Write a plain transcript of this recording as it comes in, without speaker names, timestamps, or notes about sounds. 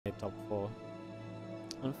top 4.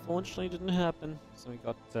 Unfortunately, it didn't happen, so we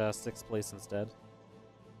got 6th place instead.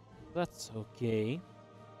 That's okay.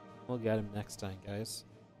 We'll get him next time, guys.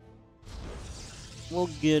 We'll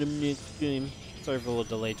get him next time. Sorry for a little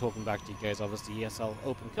delay talking back to you guys. Obviously, ESL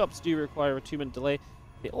Open Cups do require a 2-minute delay.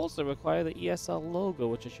 They also require the ESL logo,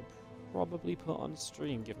 which I should probably put on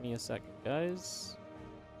stream. Give me a second, guys.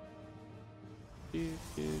 My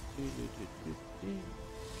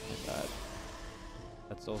bad.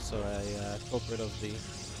 That's also a culprit of the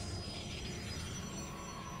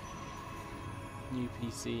new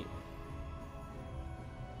PC.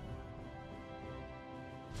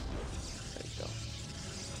 There you go.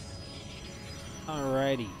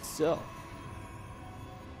 Alrighty, so.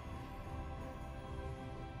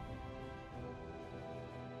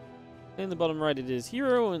 In the bottom right it is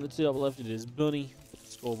herO, and the top left it is Bunny. Put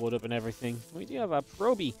the scoreboard up and everything. We do have our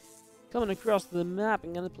Proby coming across the map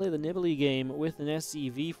and going to play the Nibbly game with an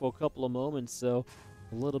SCV for a couple of moments, so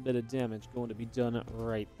a little bit of damage going to be done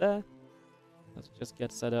right there. Let's just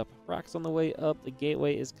get set up. Rack's on the way up, the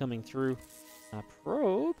gateway is coming through. Our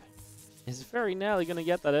Probe is very nearly going to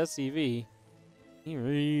get that SCV. He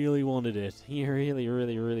really wanted it. He really,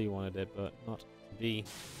 really, really wanted it, but not to be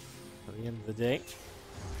at the end of the day.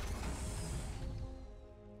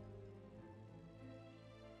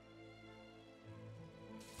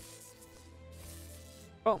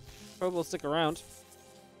 Well, Probe will stick around.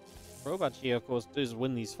 Probe actually, of course, does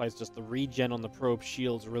win these fights. Just the regen on the Probe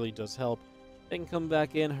shields really does help. They can come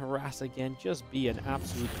back in, harass again, just be an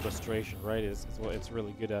absolute frustration, right? Is what it's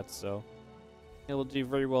really good at, so it will do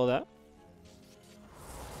very well there.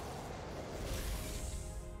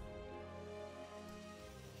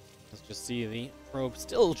 Let's just see the Probe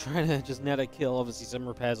still trying to just net a kill. Obviously, some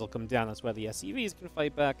repairs will come down. That's where the SCVs can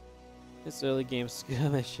fight back. This early game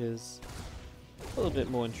skirmish is a little bit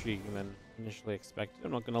more intriguing than initially expected,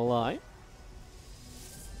 I'm not going to lie.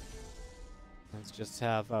 Let's just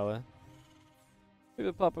have our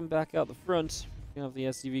Weaver popping back out the front. We have the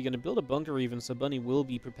SCV going to build a bunker even, so Bunny will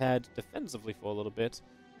be prepared defensively for a little bit.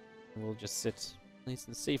 And we'll just sit nice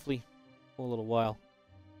and safely for a little while.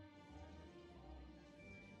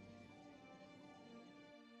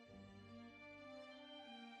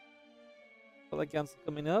 That cancel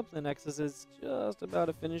coming up. The Nexus is just about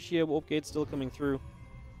to finish here. Warp Gate's still coming through.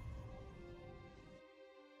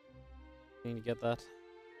 Need to get that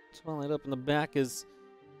Twilight up in the back as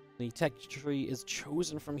the tech tree is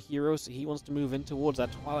chosen from herO, so he wants to move in towards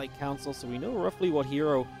that Twilight Council, so we know roughly what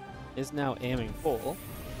herO is now aiming for. Our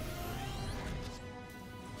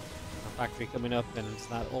factory coming up, and it's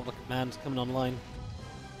that all the commands coming online.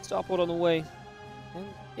 Starport on the way. And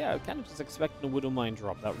yeah, I kind of just expecting a Widow Mine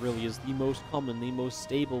drop. That really is the most common, the most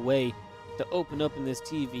stable way to open up in this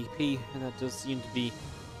TVP, and that does seem to be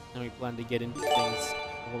how we plan to get into things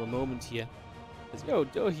for the moment here. Yo,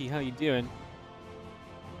 Dohi, how you doing?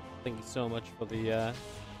 Thank you so much for the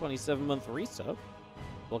 27-month resub.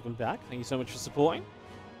 Welcome back. Thank you so much for supporting.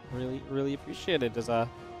 Really, really appreciate it. As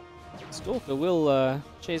Stalker will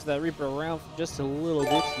chase that Reaper around for just a little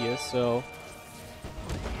bit here, so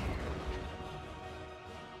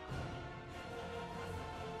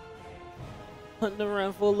hunting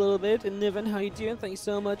around for a little bit. And Niven, how you doing? Thank you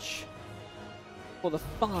so much for the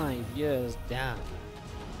 5 years down.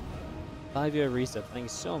 5-year reset. Thank you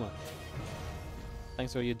so much.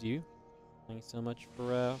 Thanks for all you do. Thank you so much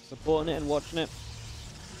for supporting it and watching it.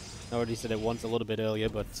 I already said it once a little bit earlier,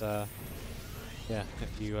 but yeah,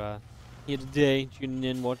 if you here today, tuning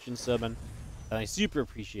in, watching, subbing, I super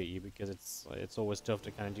appreciate you, because it's always tough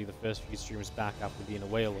to kind of do the first few streams back after being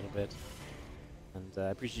away a little bit. And I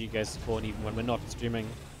appreciate you guys supporting even when we're not streaming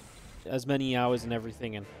as many hours and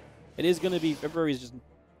everything. And it is going to be, February is just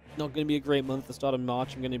not going to be a great month. The start of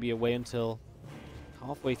March, I'm going to be away until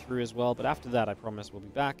halfway through as well. But after that, I promise we'll be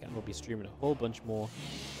back and we'll be streaming a whole bunch more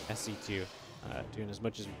SC2, doing as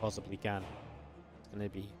much as we possibly can. It's going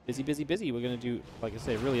to be busy, busy, busy. We're going to do, like I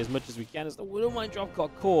say, really as much as we can. As the Widow Mine drop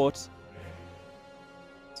got caught.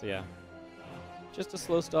 So yeah, just a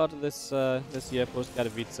slow start to this this year post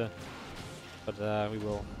Katowice. But we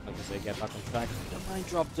will, like I say, get back on track. The mine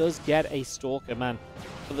drop does get a Stalker, man.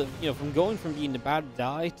 For the, from going from being a bad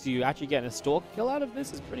die to actually getting a Stalker kill out of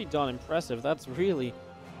this is pretty darn impressive. That's really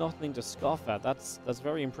nothing to scoff at. That's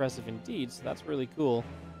very impressive indeed. So that's really cool.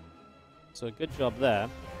 So good job there.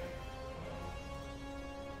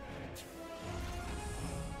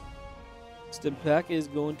 Stim pack is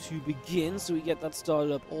going to begin, so we get that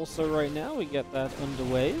started up also right now. We get that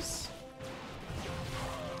underways.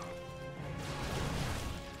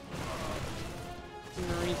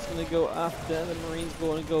 Marine's going to go after. The Marine's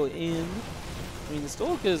going to go in. I mean, the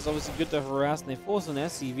Stalker is obviously good to harass, and they force an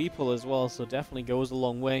SCV pull as well, so definitely goes a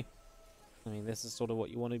long way. I mean, this is sort of what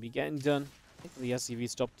you want to be getting done. I think the SCV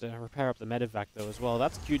stopped to repair up the medevac, though, as well.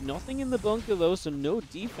 That's cute. Nothing in the bunker, though, so no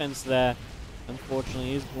defense there.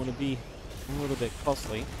 Unfortunately, is going to be a little bit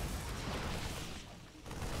costly.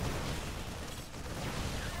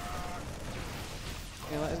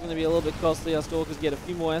 Yeah, that is going to be a little bit costly. Our Stalkers get a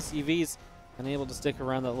few more SCVs and able to stick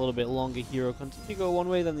around that a little bit longer. herO continue to go one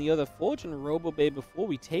way than the other. Fortune RoboBay before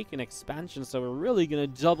we take an expansion, so we're really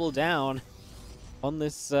going to double down on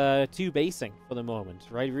this 2 basing for the moment,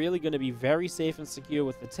 right? Really going to be very safe and secure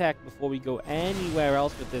with the tech before we go anywhere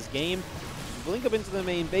else with this game. Blink up into the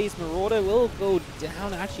main base. Marauder will go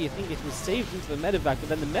down. Actually, I think it was saved into the medevac, but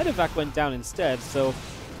then the medevac went down instead, so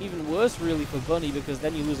even worse really for Bunny, because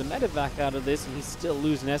then you lose a medevac out of this and he's still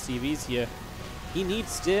losing SCVs here. He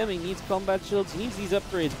needs stim, he needs combat shields, he needs these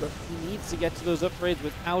upgrades, but he needs to get to those upgrades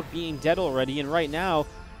without being dead already, and right now,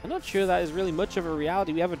 I'm not sure that is really much of a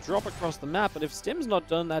reality. We have a drop across the map, but if stim's not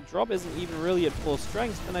done, that drop isn't even really at full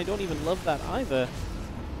strength, and I don't even love that either.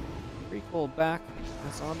 Recall back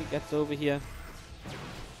as Army gets over here.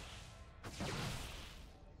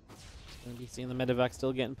 Going to be seeing the medevac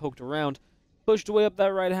still getting poked around. Pushed away up that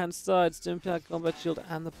right-hand side. Stimpack, Combat Shield,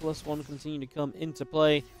 and the +1 continue to come into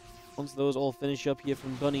play. Once those all finish up here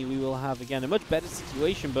from Bunny, we will have, again, a much better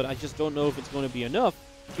situation, but I just don't know if it's going to be enough.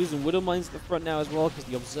 Choosing Widow Mines at the front now as well, because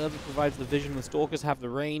the Observer provides the vision, the Stalkers have the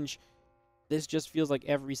range. This just feels like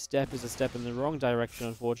every step is a step in the wrong direction,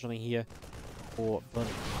 unfortunately, here for Bunny.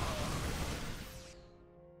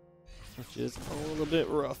 Which is a little bit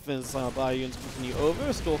rough as our bio units continue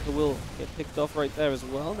over. Stalker will get picked off right there as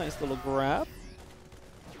well. Nice little grab.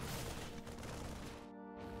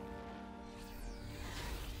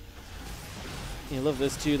 I love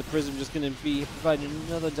this too. The Prism just going to be providing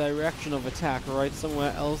another direction of attack, right?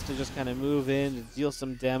 Somewhere else to just kind of move in and deal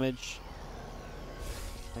some damage.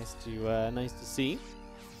 Nice to see.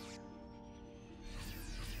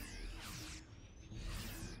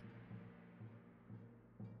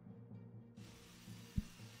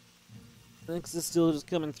 Next is still just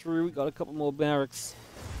coming through. We got a couple more barracks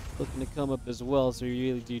looking to come up as well, so we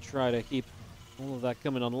really do try to keep all of that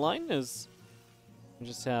coming online as we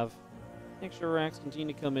just have extra racks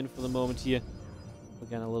continue to come in for the moment here.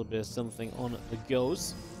 Again, a little bit of something on the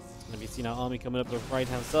goes. Going to be seeing our army coming up the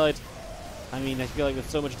right-hand side. I mean, I feel like with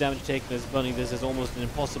so much damage taken as Bunny, this is almost an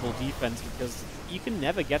impossible defense because you can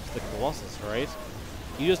never get to the Colossus, right?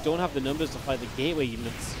 You just don't have the numbers to fight the gateway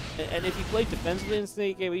units. And if you play defensively against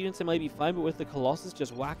the gateway units, it might be fine, but with the Colossus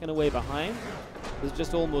just whacking away behind, there's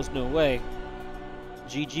just almost no way.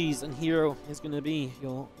 GG's, and herO is going to be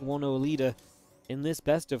your 1-0 leader in this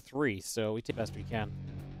best of 3, so we take the best we can.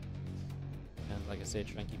 And like I said,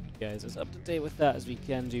 try and keep you guys as up to date with that as we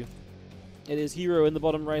can do. It is herO in the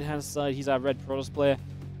bottom right-hand side. He's our red Protoss player,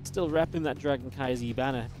 still repping that Dragon Kaiser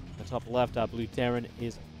banner. In the top left, our blue Terran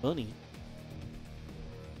is Bunny.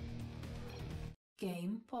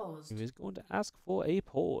 Game paused. Who is going to ask for a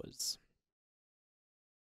pause.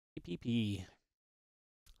 PPP.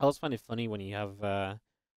 I always find it funny when you have the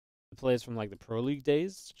players from like the Pro League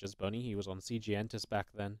days, such as Bunny. He was on CG Entus back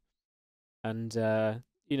then, and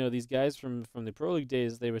you know, these guys from the Pro League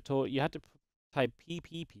days, they were taught you had to type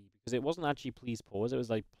PPP because it wasn't actually please pause. It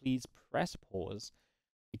was like please press pause,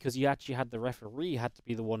 because you actually had the referee had to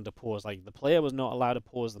be the one to pause. Like the player was not allowed to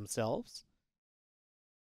pause themselves.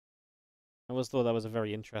 I always thought that was a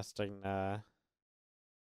very interesting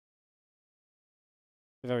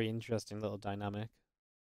little dynamic.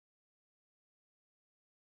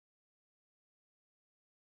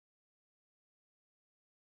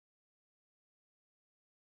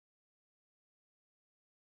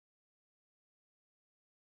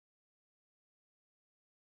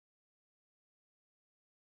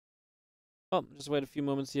 Well, just wait a few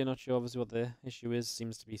moments here. Not sure obviously what the issue is.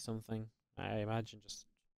 Seems to be something, I imagine, just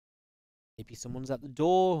maybe someone's at the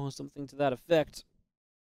door or something to that effect.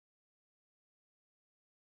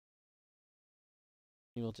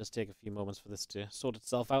 It will just take a few moments for this to sort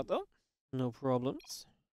itself out, though. No problems.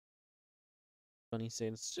 Bunny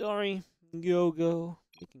saying sorry. Go.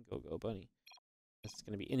 We can go, Bunny. This is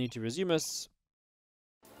going to be any to resume us.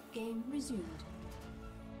 Game resumed.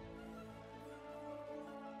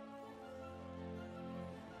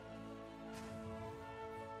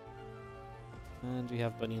 And we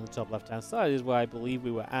have Bunny on the top left-hand side, is where I believe we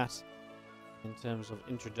were at in terms of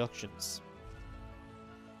introductions.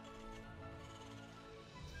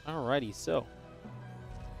 Alrighty, so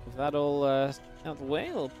with that all out of the way,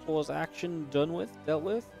 a little pause action done with, dealt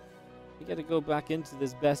with. We got to go back into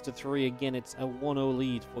this best of 3 again. It's a 1-0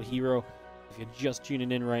 lead for herO If you're just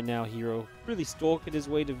tuning in right now, herO really stalked his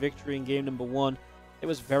way to victory in game number 1. It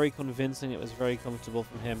was very convincing. It was very comfortable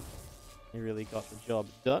from him. He really got the job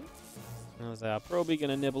done. As probably going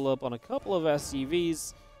to nibble up on a couple of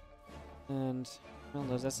SCVs. And, well,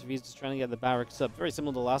 those SCVs just trying to get the barracks up. Very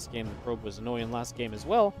similar to last game. The probe was annoying last game as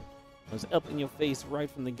well. It was up in your face right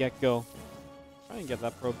from the get-go. Try and get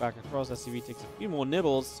that probe back across. SCV takes a few more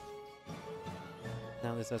nibbles.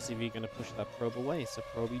 Now this SCV going to push that probe away. So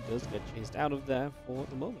Proby does get chased out of there for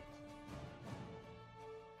the moment.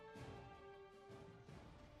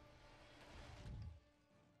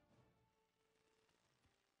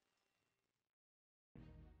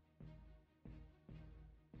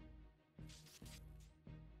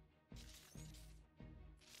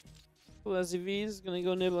 SCV is going to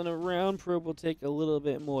go nibbling around. Probe will take a little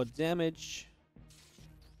bit more damage.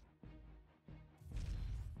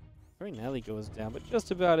 Very Nelly goes down, but just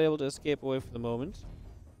about able to escape away for the moment.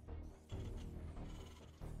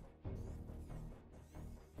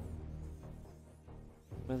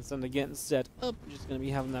 Vincent getting set up. Just going to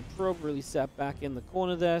be having that probe really set back in the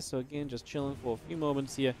corner there. So again, just chilling for a few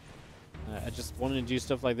moments here. I just wanted to do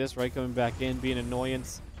stuff like this, right? Coming back in, being an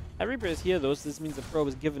annoyance. That Reaper is here though, so this means the probe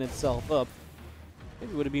has given itself up.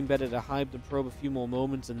 Maybe it would have been better to hide the probe a few more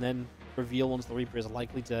moments and then reveal once the Reaper is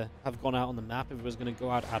likely to have gone out on the map if it was going to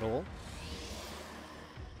go out at all.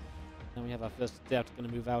 Now we have our first adept going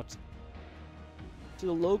to move out to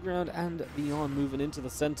the low ground and beyond, moving into the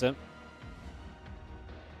center.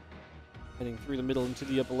 Heading through the middle into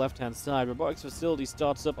the upper left-hand side. Robotics facility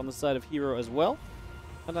starts up on the side of herO as well.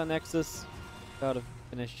 And our Nexus about to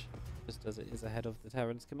finish just as it is ahead of the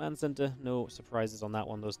Terran's command center. No surprises on that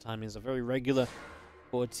one. Those timings are very regular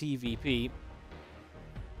for TVP.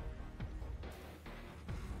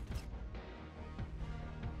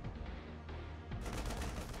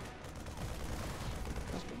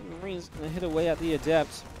 Marine's going to hit away at the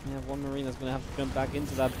Adept. We have one Marine that's going to have to jump back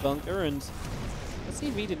into that bunker, and the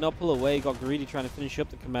CV did not pull away, got greedy trying to finish up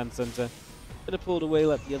the command center. Could have pulled away,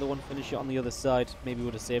 let the other one finish it on the other side. Maybe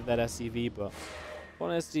would have saved that SCV, but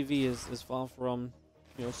one SCV is far from,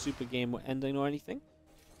 you know, super game ending or anything.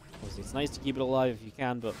 Obviously, it's nice to keep it alive if you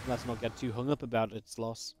can, but let's not get too hung up about its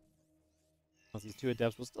loss. As these two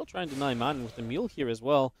Adepts will still try and deny mining with the Mule here as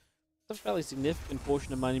well. It's a fairly significant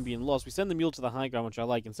portion of mining being lost. We send the Mule to the high ground, which I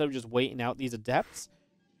like. Instead of just waiting out these Adepts,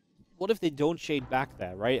 what if they don't shade back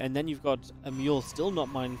there, right? And then you've got a Mule still not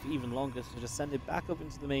mining for even longer, so just send it back up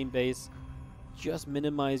into the main base. Just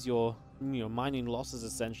minimize your, mining losses,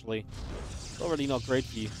 essentially. It's already not great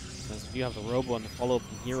for you, since you have the Robo and the follow-up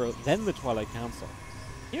from herO, then the Twilight Council.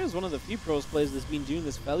 Here's one of the few pros players that's been doing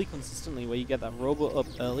this fairly consistently, where you get that Robo up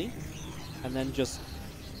early, and then just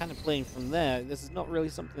kind of playing from there. This is not really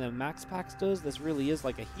something that Max Pax does. This really is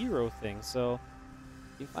like a herO thing, so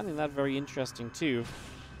you're finding that very interesting too.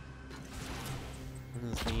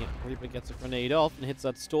 And as the Reaper gets a grenade off and hits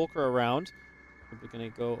that Stalker around, we're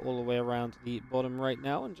going to go all the way around the bottom right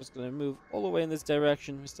now and just going to move all the way in this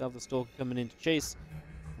direction. We still have the Stalker coming in to chase.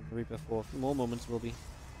 And the Reaper for a few more moments will be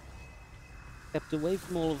kept away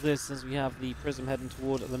from all of this as we have the Prism heading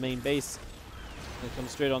toward the main base. Going to come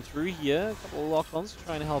straight on through here. A couple of lock-ons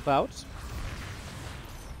trying to help out.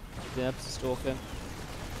 Depths, Stalker.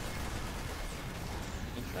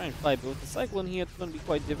 And try and fight, but with the Cyclone here, it's going to be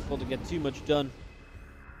quite difficult to get too much done.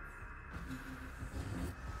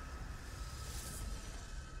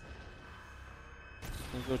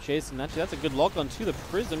 Go chasing. Actually, that's a good lock-on to the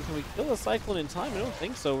Prism. Can we kill the Cyclone in time? I don't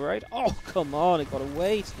think so, right? Oh, come on. It got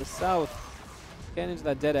away to the south. Getting into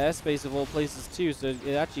that dead airspace of all places, too, so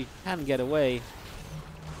it actually can get away.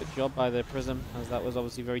 Good job by the Prism, as that was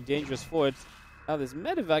obviously very dangerous for it. Now this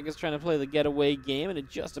Medevac is trying to play the getaway game, and it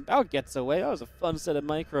just about gets away. That was a fun set of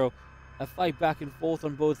micro. A fight back and forth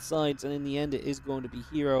on both sides, and in the end, it is going to be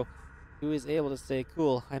herO who is able to stay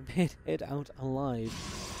cool. I made it out alive.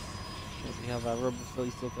 As we have our Robo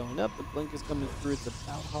Philly still going up. The blink is coming through. It's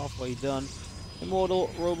about halfway done.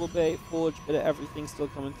 Immortal, Robo Bay, Forge, bit of everything still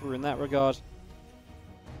coming through in that regard.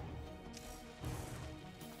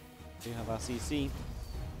 We have our CC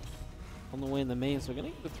on the way in the main. So we're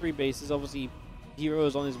going to get the 3 bases. Obviously, herO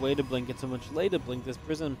is on his way to blink. It's a much later blink. This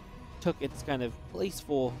Prism took its kind of place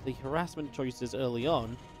for the harassment choices early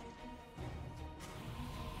on.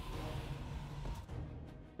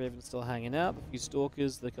 Raven still hanging out, a few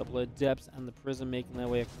Stalkers, the couple of Adepts, and the Prism making their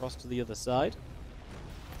way across to the other side.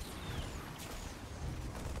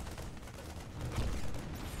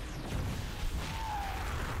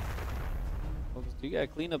 Focus do get a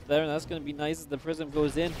clean up there, and that's going to be nice as the Prism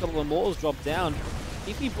goes in. A couple of Immortals drop down.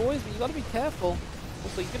 TP boys, but you got to be careful.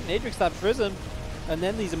 Also, you couldn't Atrix that Prism. And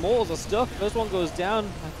then these Immortals are stuck. First one goes down.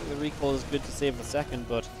 I think the recall is good to save the second,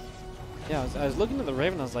 but yeah, I was looking at the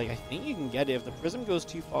Raven. I was like, I think you can get it if the Prism goes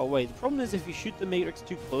too far away. The problem is if you shoot the Matrix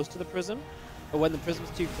too close to the Prism, or when the Prism's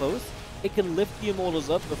too close, it can lift the Immortals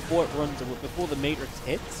up before it runs, before the Matrix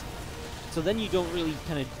hits. So then you don't really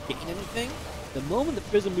kind of gain anything. The moment the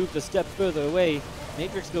Prism moved a step further away,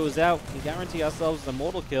 Matrix goes out, we guarantee ourselves an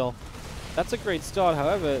Immortal kill. That's a great start.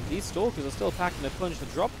 However, these Stalkers are still packing a punch. The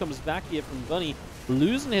drop comes back here from Bunny,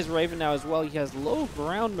 losing his Raven now as well. He has low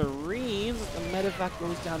ground Marines. The medevac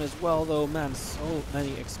goes down as well, though. Man, so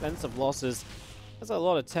many expensive losses. There's a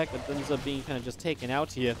lot of tech that ends up being kind of just taken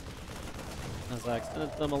out here. As that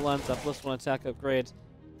extended thermal lance, that +1 attack upgrade,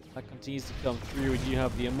 that continues to come through. We do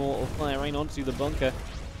have the Immortal firing onto the bunker.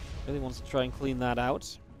 Really wants to try and clean that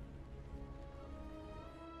out.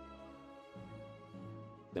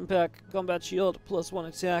 Impact, combat shield, +1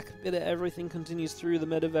 attack, bit of everything continues through. The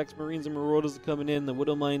medevacs, Marines, and Marauders are coming in. The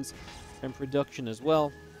Widow Mines are in production as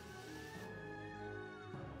well.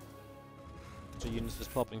 So units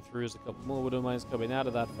just popping through. There's a couple more Widow Mines coming out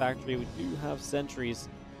of that factory. We do have sentries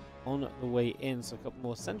on the way in, so a couple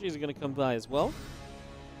more sentries are going to come by as well.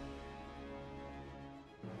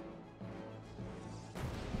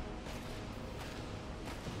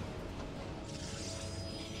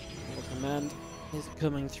 Command is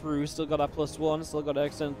coming through. Still got that +1. Still got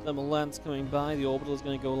excellent thermal lance coming by. The orbital is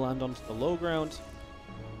going to go land onto the low ground.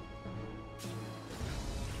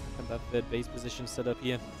 And that third base position set up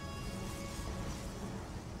here.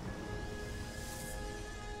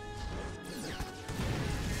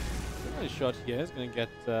 Nice shot here. Is going to get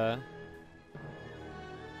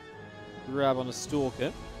grab on a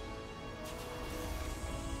Stalker.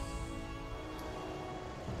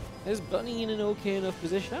 Is Bunny in an okay enough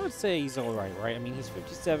position? I would say he's alright, right? I mean, he's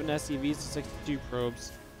 57 SCVs to 62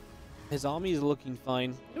 probes. His army is looking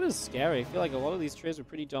fine. It was scary. I feel like a lot of these trades were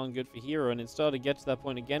pretty darn good for herO, and it started to get to that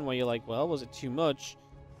point again where you're like, well, was it too much?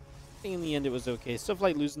 I think in the end it was okay. Stuff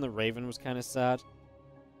like losing the Raven was kind of sad.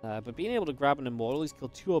 But being able to grab an Immortal, he's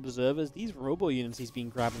killed 2 Observers. These Robo units he's been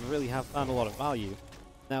grabbing really have found a lot of value.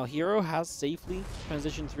 Now, herO has safely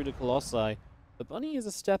transitioned through to Colossi. But Bunny is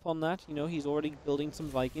a step on that. You know, he's already building some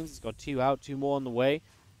Vikings. He's got 2 out, 2 more on the way.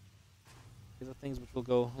 These are things which will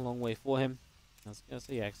go a long way for him. I was going to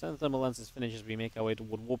say, yeah, extended thermal lens is finished as we make our way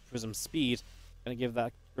toward Warp Prism speed. Going to give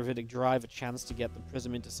that gravitic drive a chance to get the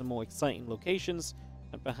Prism into some more exciting locations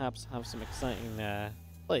and perhaps have some exciting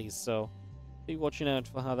plays. So, be watching out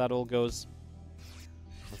for how that all goes.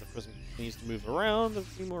 As the Prism continues to move around, a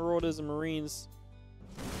few more Marauders and Marines.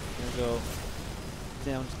 Going to go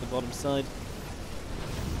down to the bottom side.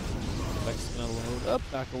 Vex is going to load up,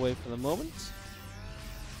 back away for the moment.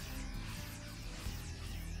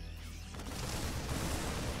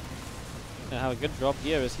 Going to have a good drop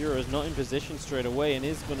here as herO is not in position straight away and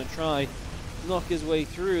is going to try to knock his way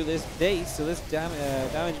through this base. So this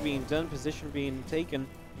damage being done, position being taken.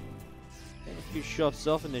 Getting a few shots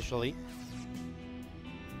off initially.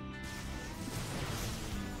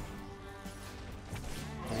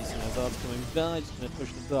 Darts coming by, just going to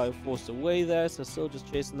push the Bio Force away there, so still just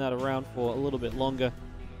chasing that around for a little bit longer.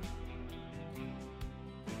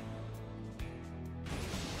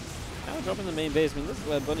 Now dropping the main base. I mean, this is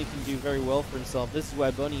where Bunny can do very well for himself. This is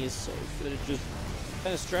where Bunny is so good at just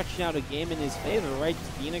kind of stretching out a game in his favor, right?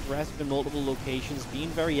 Just being aggressive in multiple locations, being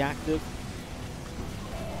very active.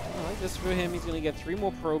 I like this for him. He's going to get 3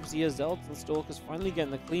 more probes here. Zealots and Stalkers finally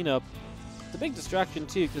getting the cleanup. It's a big distraction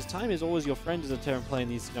too, because time is always your friend as a Terran player in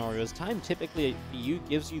these scenarios. Time typically for you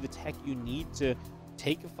gives you the tech you need to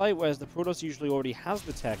take a fight, whereas the Protoss usually already has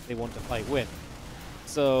the tech they want to fight with.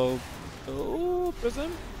 So, oh,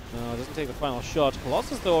 Prism? No, it doesn't take the final shot.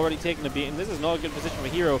 Colossus, though, already taking a beating. This is not a good position for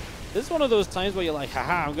herO. This is one of those times where you're like,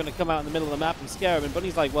 haha, I'm going to come out in the middle of the map and scare him. And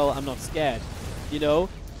Bunny's like, well, I'm not scared. You know?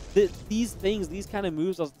 These things, these kind of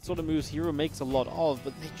moves are the sort of moves herO makes a lot of,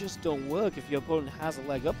 but they just don't work if your opponent has a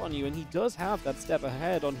leg up on you, and he does have that step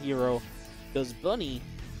ahead on herO, does Bunny,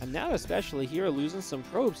 and now especially herO losing some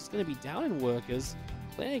probes. He's going to be down in workers,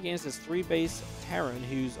 playing against this 3-base Terran,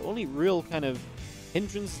 whose only real kind of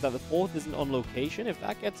hindrance is that the 4th isn't on location. If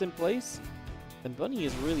that gets in place, then Bunny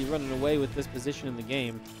is really running away with this position in the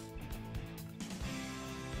game.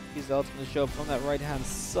 These Zealots going to show up from that right-hand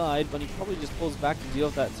side. Bunny probably just pulls back to deal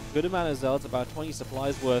with that. It's a good amount of Zealots, about 20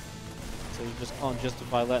 supplies worth. So you just can't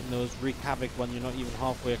justify letting those wreak havoc when you're not even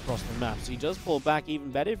halfway across the map. So he does pull back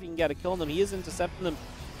even better if he can get a kill on them. He is intercepting them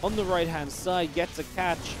on the right-hand side. Gets a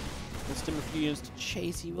catch. Just him a few units to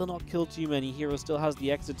chase. He will not kill too many. herO still has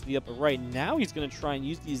the exit to the upper right. Now he's going to try and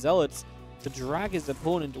use these Zealots to drag his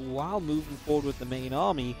opponent while moving forward with the main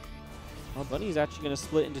army. Well, Bunny's actually going to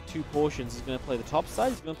split into two portions. He's going to play the top side,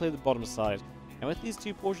 he's going to play the bottom side. And with these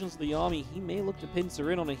two portions of the army, he may look to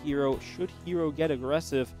pincer in on a herO should herO get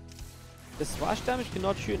aggressive. The splash damage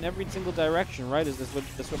cannot shoot in every single direction, right? As this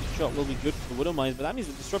disruptor shot will be good for the Widow Mines, but that means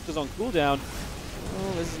the disruptor's on cooldown.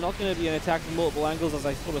 Oh, this is not going to be an attack from multiple angles as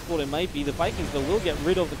I sort of thought it might be. The Vikings, though, will get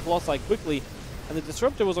rid of the Colossi quickly. And the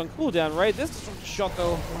disruptor was on cooldown, right? This disruptor shot,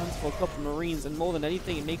 though, lands for a couple of Marines, and more than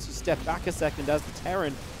anything, it makes you step back a second as the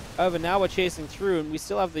Terran. However, now we're chasing through, and we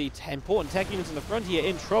still have the important tech units in the front here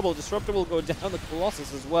in trouble. Disruptor will go down the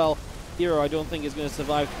Colossus as well. herO, I don't think, is going to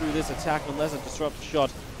survive through this attack unless a disruptor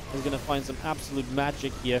shot is going to find some absolute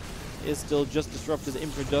magic here. It is still just disruptors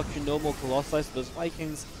in production, no more Colossi, so those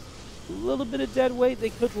Vikings, a little bit of dead weight, they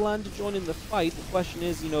could land to join in the fight. The question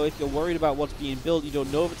is, you know, if you're worried about what's being built, you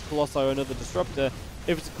don't know if it's Colossi or another disruptor.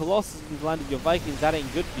 If it's a Colossus and you've landed your Vikings, that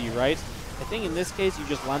ain't good for you, right? I think in this case, you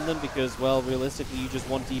just land them because, well, realistically, you just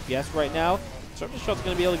want DPS right now. Disruptor shot's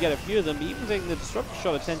going to be able to get a few of them, but even taking the disruptor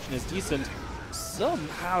shot attention is decent.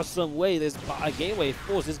 Somehow, some way, this gateway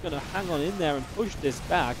force is going to hang on in there and push this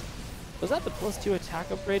back. Was that the +2 attack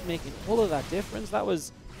upgrade making all of that difference? That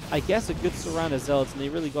was, I guess, a good surround of Zealots, and they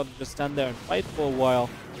really got to just stand there and fight for a while.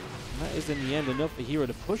 And that is, in the end, enough for herO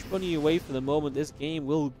to push Bunny away for the moment. This game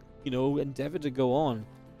will, you know, endeavor to go on.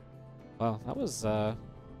 Well, that was,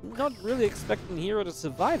 not really expecting herO to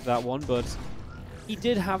survive that one, but he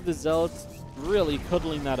did have the Zealots really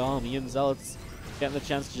cuddling that army, and Zealots getting the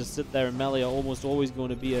chance to just sit there in melee are almost always going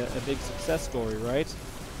to be a big success story, right?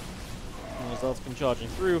 And Zealots come charging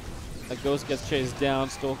through. That Ghost gets chased down.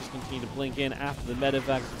 Stalkers continue to blink in after the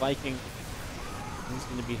medevac. Viking is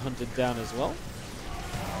going to be hunted down as well.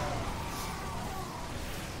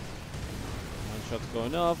 One shot's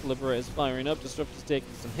going off. Liberator's firing up. Disruptor's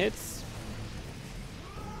taking some hits.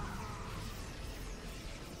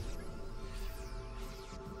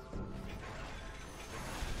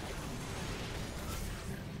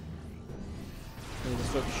 The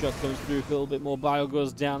disruptor shot comes through. A little bit more bio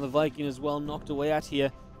goes down. The Viking as well knocked away at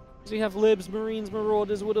here. So we have Libs, Marines,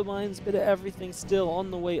 Marauders, Widow Mines, bit of everything still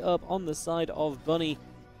on the way up on the side of Bunny.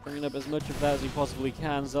 Bringing up as much of that as we possibly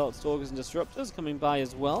can. Zealot, Stalkers, and Disruptors coming by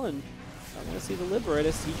as well. And I'm going to see the Liberator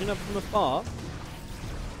sieging up from afar.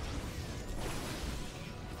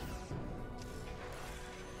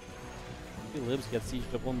 The Libs get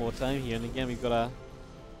sieged up one more time here. And again, we've got our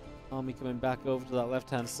army coming back over to that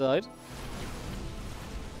left-hand side.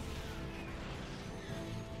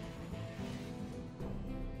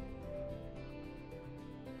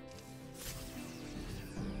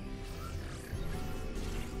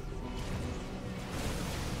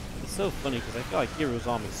 So funny because I feel like herO's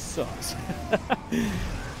army sucks.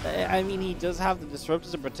 I mean, he does have the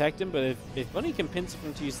disruptors to protect him, but if Bunny can pincer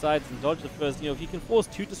from two sides and dodge the first, you know, if you can force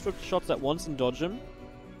two disruptor shots at once and dodge them,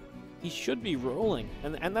 he should be rolling.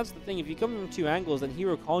 And that's the thing, if you come from two angles, then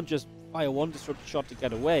herO can't just fire one disruptor shot to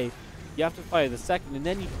get away. You have to fire the second, and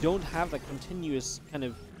then you don't have that continuous kind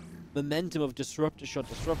of momentum of disruptor shot,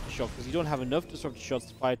 because you don't have enough disruptor shots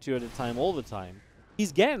to fire two at a time all the time.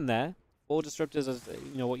 He's getting there. 4 disruptors is,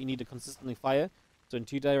 you know, what you need to consistently fire. So in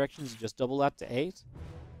 2 directions, you just double that to 8.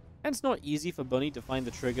 And it's not easy for Bunny to find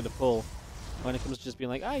the trigger to pull when it comes to just being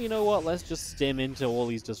like, ah, you know what, let's just stim into all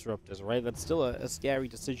these disruptors, right? That's still a scary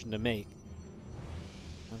decision to make.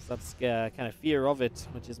 That's kind of fear of it,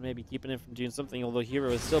 which is maybe keeping him from doing something, although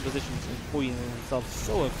herO is still positioned to poison himself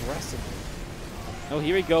so aggressively. Oh,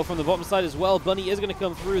 here we go from the bottom side as well. Bunny is going to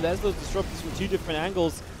come through. There's those disruptors from 2 different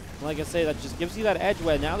angles. Like I say, that just gives you that edge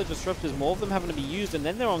where now the disruptors, more of them having to be used, and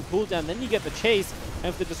then they're on cooldown, then you get the chase, and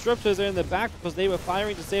if the disruptors are in the back because they were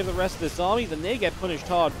firing to save the rest of this army, then they get punished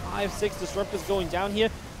hard. 5, 6 disruptors going down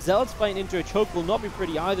here. Zealots fighting into a choke will not be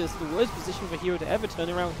pretty either. It's the worst position for herO to ever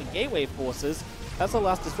turn around with the gateway forces. That's the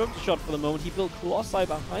last disruptor shot for the moment. He built Colossi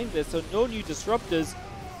behind this, so no new disruptors.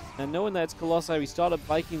 And knowing that it's Colossi, we start up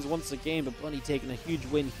Vikings once again, but Bunny taking a huge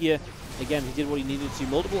win here. Again, he did what he needed to.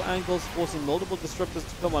 Multiple angles, forcing multiple disruptors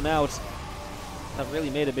to come on out. That really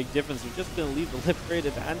made a big difference. We're just going to leave the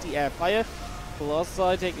Liberator to anti-air fire.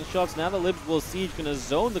 Colossi taking shots. Now the Libs will siege, going to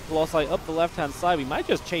zone the Colossi up the left-hand side. We might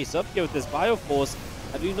just chase up here with this Bioforce.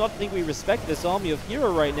 I do not think we respect this army of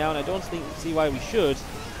herO right now, and I don't see why we should.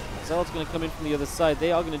 Zealot's going to come in from the other side.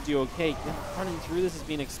 They are going to do okay. Running through this has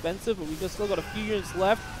been expensive, but we've just still got a few units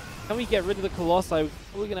left. Can we get rid of the Colossi? We're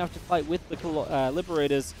probably going to have to fight with the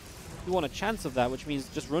Liberators. We want a chance of that, which means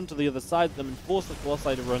just run to the other side of them and force the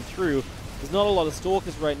Colossi to run through. There's not a lot of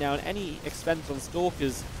Stalkers right now, and any expense on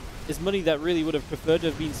Stalkers is money that really would have preferred to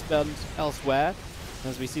have been spent elsewhere.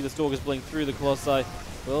 As we see the Stalkers blink through, the Colossi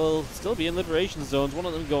will still be in liberation zones. One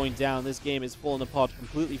of them going down. This game is falling apart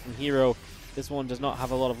completely from herO. This one does not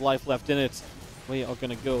have a lot of life left in it. We are going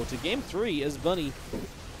to go to game 3 as Bunny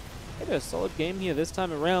had a solid game here this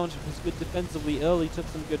time around. Was good defensively early, took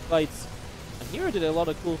some good fights. And herO did a lot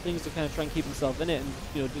of cool things to kind of try and keep himself in it,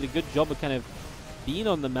 and did a good job of kind of being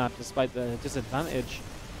on the map despite the disadvantage.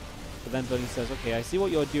 But then Bunny says, okay, I see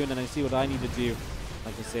what you're doing and I see what I need to do.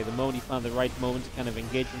 Like I say, the moment he found the right moment to kind of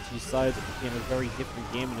engage into his sides, it became a very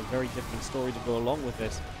different game and a very different story to go along with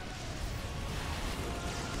it.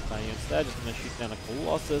 Instead, just going to shoot down a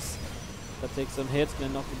Colossus. That takes some hits, going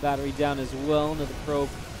to knock the battery down as well. Another probe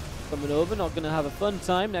coming over, not going to have a fun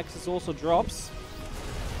time. Nexus also drops.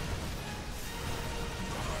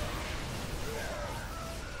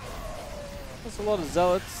 That's a lot of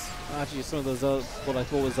Zealots. Actually, some of those Zealots, what I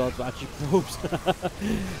thought was Zealots, were actually probes.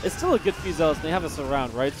 It's still a good few Zealots, and they have us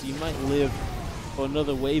around, right? So you might live for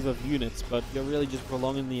another wave of units, but you're really just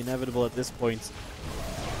prolonging the inevitable at this point.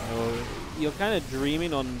 You're kind of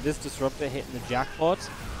dreaming on this Disruptor hitting the jackpot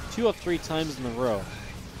 2 or 3 times in a row.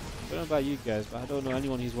 I don't know about you guys, but I don't know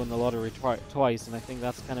anyone who's won the lottery twice, and I think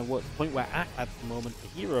that's kind of what the point we're at the moment for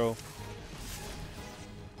herO.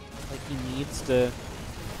 Like,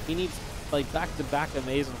 he needs like back-to-back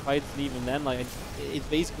amazing fights, and even then, like, it's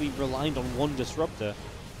basically relying on one Disruptor.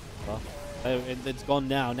 Well, it's gone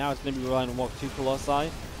now. Now it's going to be relying on what, 2 Colossi,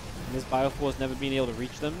 and this Bioforce never being able to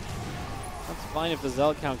reach them. That's fine if the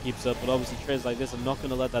Zealot count keeps up, but obviously trades like this are not going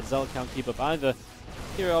to let that Zealot count keep up either.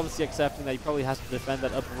 herO obviously accepting that he probably has to defend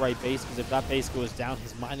that upper right base, because if that base goes down,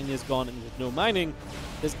 his mining is gone, and with no mining,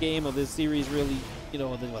 this game or this series really,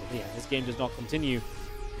 this game does not continue.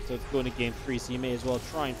 So it's going to game 3, so you may as well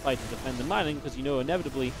try and fight to defend the mining, because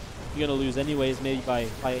inevitably you're going to lose anyways, maybe by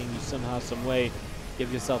fighting you somehow, some way.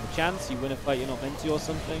 Give yourself a chance, you win a fight you're not meant to or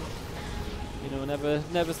something.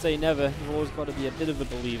 Never say never. You've always got to be a bit of a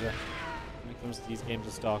believer when it comes to these games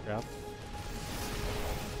of StarCraft.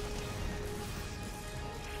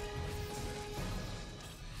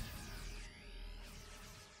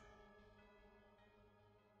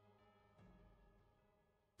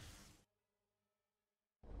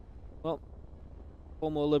 Well,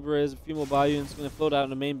 4 more Liberators, a few more Bayouns, going to float out in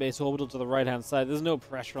the main base orbital to the right-hand side. There's no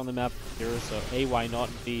pressure on the map here, so A, why not?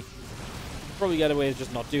 And B, probably get away with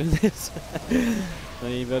just not doing this.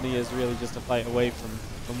 Bunny is really just a fight away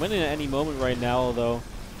from winning at any moment right now, although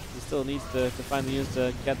he still needs to find the units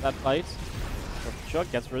to get that fight.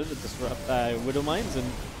 Chuck gets rid of the Disrupt Widow Mines,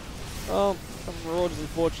 and, well, a couple of Marauders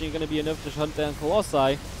unfortunately going to be enough to hunt down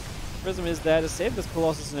Colossi. Prism is there to save this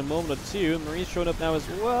Colossus in a moment or two. Marine's showing up now as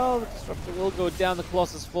well. The Disruptor will go down. The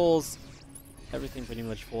Colossus falls. Everything pretty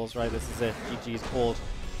much falls, right? This is it. GG is called.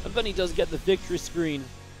 And Bunny does get the victory screen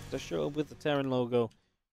to show up with the Terran logo.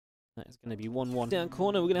 That is going to be 1-1. Down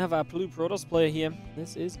corner, we're going to have our Blue Protoss player here.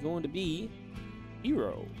 This is going to be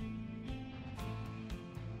herO.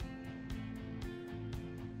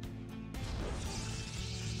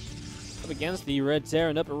 Up against the Red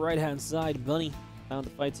Terran, upper right-hand side. Bunny found the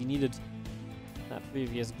fights he needed in that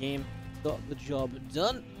previous game. Got the job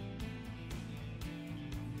done.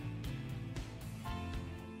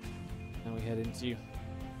 Now we head into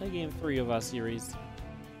game 3 of our series.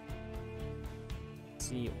 Let's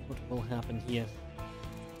see what will happen here.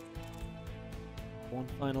 One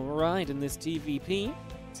final ride in this TVP.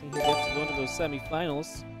 Let's see who gets to go into those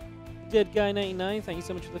semi-finals. Dead Guy 99, thank you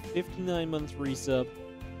so much for the 59-month resub.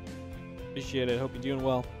 Appreciate it. Hope you're doing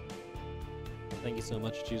well. Thank you so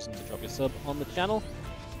much for choosing to drop your sub on the channel.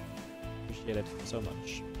 Appreciate it so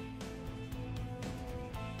much.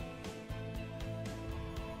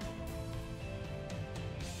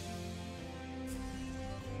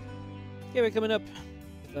 Okay, we're coming up.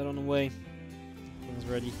 Get that on the way. Things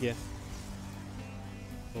ready here.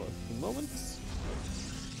 For a few moments.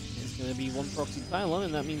 It's going to be 1 proxy pylon,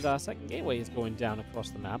 and that means our second gateway is going down across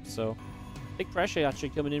the map. So big pressure actually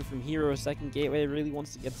coming in from herO. Second gateway really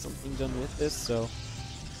wants to get something done with this, so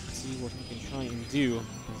let's see what he can try and do.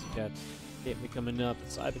 As we got gateway coming up,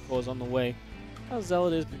 the Cybercore's on the way. Our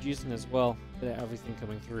Zealot is producing as well. Bit of everything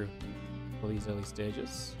coming through for these early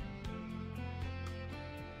stages.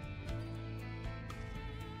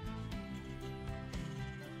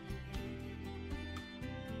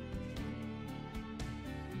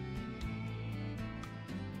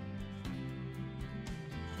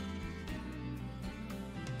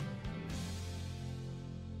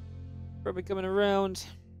 Probably coming around.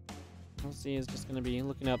 Mostly is just going to be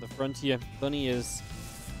looking out the front here. Bunny is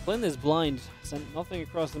playing this blind. Sent nothing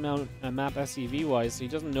across the map SCV wise, so he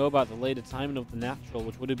doesn't know about the later timing of the natural,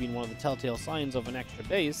 which would have been one of the telltale signs of an extra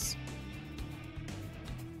base.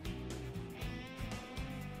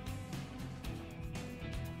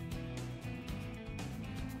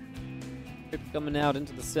 Coming out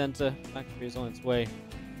into the center. Factory is on its way.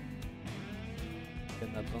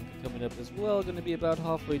 And that bunker coming up as well. Going to be about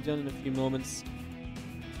halfway done in a few moments.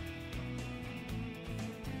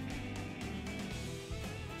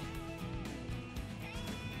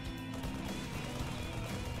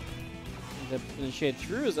 They're going to shade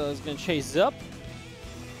through as I was going to chase up.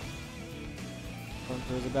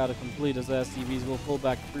 Bunker is about to complete as the SCVs will pull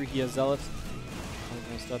back through here. Zealots are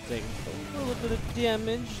going to start taking a little bit of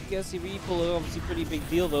damage. The SCV pull is obviously a pretty big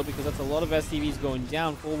deal though, because that's a lot of SCVs going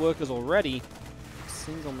down. 4 workers already.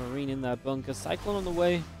 Single Marine in that bunker. Cyclone on the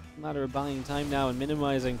way. A matter of buying time now and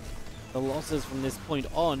minimizing the losses from this point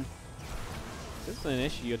on. This is an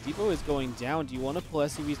issue. Your depot is going down. Do you want to pull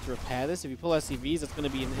SCVs to repair this? If you pull SCVs, it's going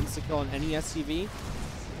to be an insta-kill on any SCV. I mean,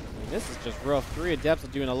 this is just rough. 3 Adepts are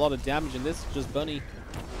doing a lot of damage, and this is just Bunny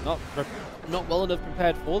not well enough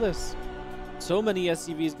prepared for this. So many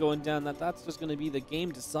SCVs going down that's just going to be the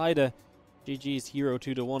game decider. GG's herO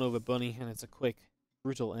 2-1 over Bunny, and it's a quick,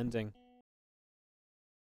 brutal ending.